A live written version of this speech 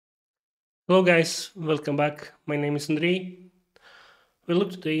Hello guys, welcome back. My name is Andrei. We'll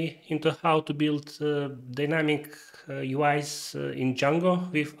look today into how to build dynamic UIs in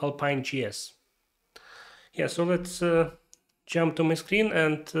Django with Alpine.js. Yeah, so let's jump to my screen,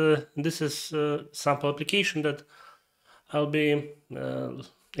 and this is a sample application that I'll be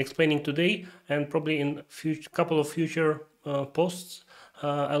explaining today, and probably in a couple of future posts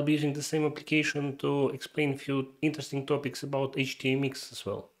I'll be using the same application to explain a few interesting topics about HTMX as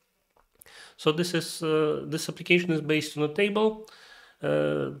well. So this application is based on a table.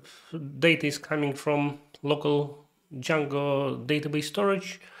 Data is coming from local Django database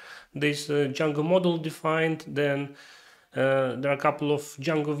storage. There's a Django model defined. Then there are a couple of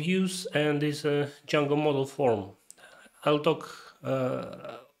Django views, and there's a Django model form. I'll talk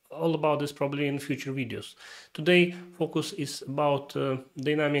all about this probably in future videos. Today, focus is about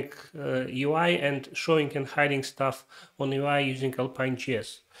dynamic UI and showing and hiding stuff on UI using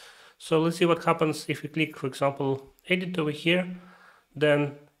Alpine.js. So let's see what happens if we click, for example, edit over here.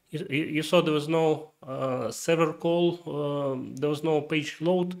 Then you saw there was no server call, there was no page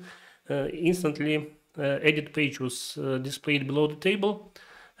load. Instantly, edit page was displayed below the table,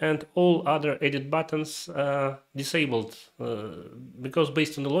 and all other edit buttons disabled because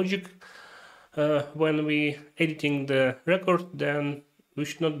based on the logic, when we editing the record, then we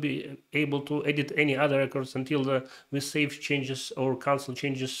should not be able to edit any other records until we save changes or cancel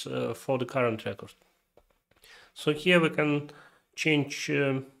changes for the current record. So here we can change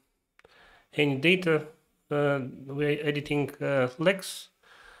any data. We're editing lex,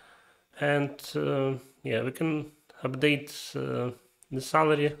 and yeah, we can update the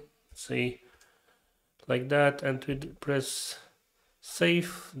salary, say like that, and we press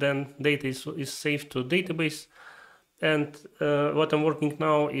save. Then data is saved to database. And what I'm working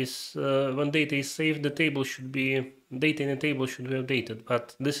now is when data is saved, the table should be data in the table should be updated.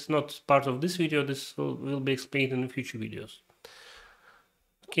 But this is not part of this video. This will be explained in the future videos.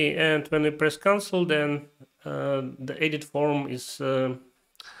 Okay, and when we press cancel, then the edit form is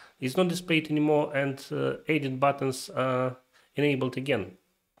not displayed anymore, and edit buttons are enabled again.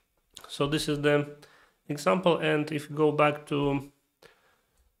 So this is the example. And if you go back to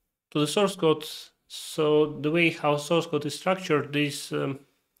the source code. So the way how source code is structured, this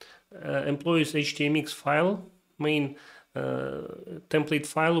employs HTMX file, main template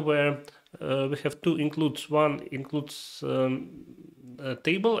file, where we have two includes. One includes a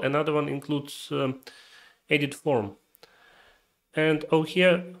table, another one includes edit form. And over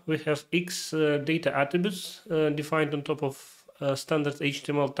here we have X data attributes defined on top of standard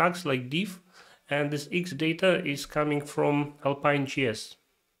HTML tags like div, and this X data is coming from Alpine.js.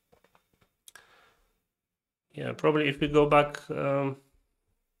 Yeah, probably if we go back over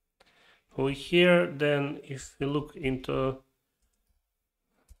here, then if we look into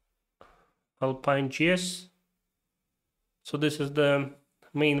Alpine.js, so this is the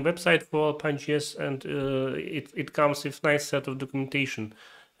main website for Alpine.js, and it comes with nice set of documentation.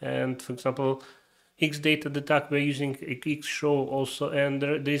 And for example, X data, the tag we're using, X show also, and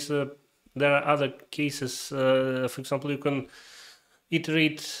there are other cases. For example, you can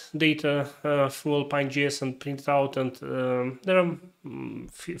iterate data through Alpine.js and print it out, and there are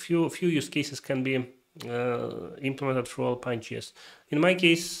few use cases can be implemented through Alpine.js. In my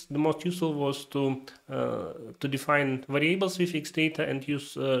case, the most useful was to define variables with X data and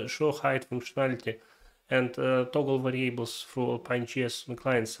use show hide functionality and toggle variables through Alpine.js on the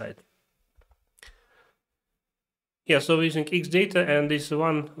client side. Yeah, so we're using X data, and this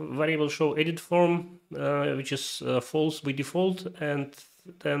one variable show edit form, which is false by default, and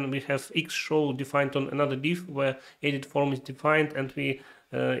then we have X show defined on another div where edit form is defined, and we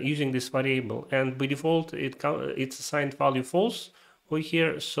using this variable, and by default it's assigned value false over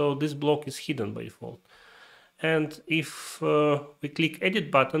here, so this block is hidden by default. And if we click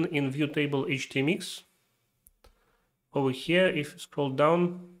edit button in view table HTMX over here, if you scroll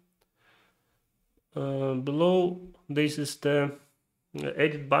down, below this is the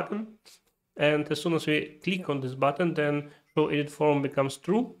edit button, and as soon as we click on this button, then show edit form becomes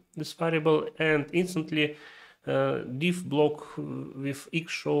true, this variable, and instantly div block with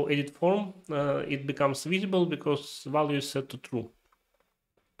X show edit form it becomes visible because value is set to true.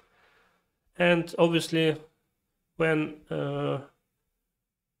 And obviously when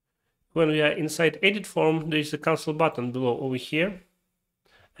we are inside edit form, there is a cancel button below over here.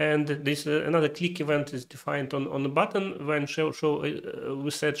 And this another click event is defined on the button when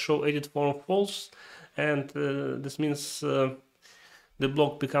we set show edit form false, and this means the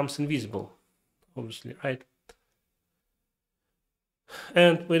block becomes invisible, obviously, right?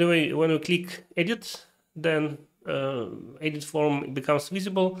 And by the way, when we click edit, then edit form becomes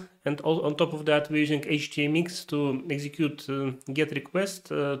visible, and on top of that, we're using HTMX to execute GET request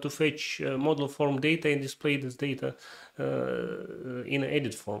to fetch model form data and display this data in an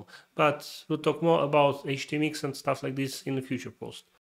edit form. But we'll talk more about HTMX and stuff like this in the future post.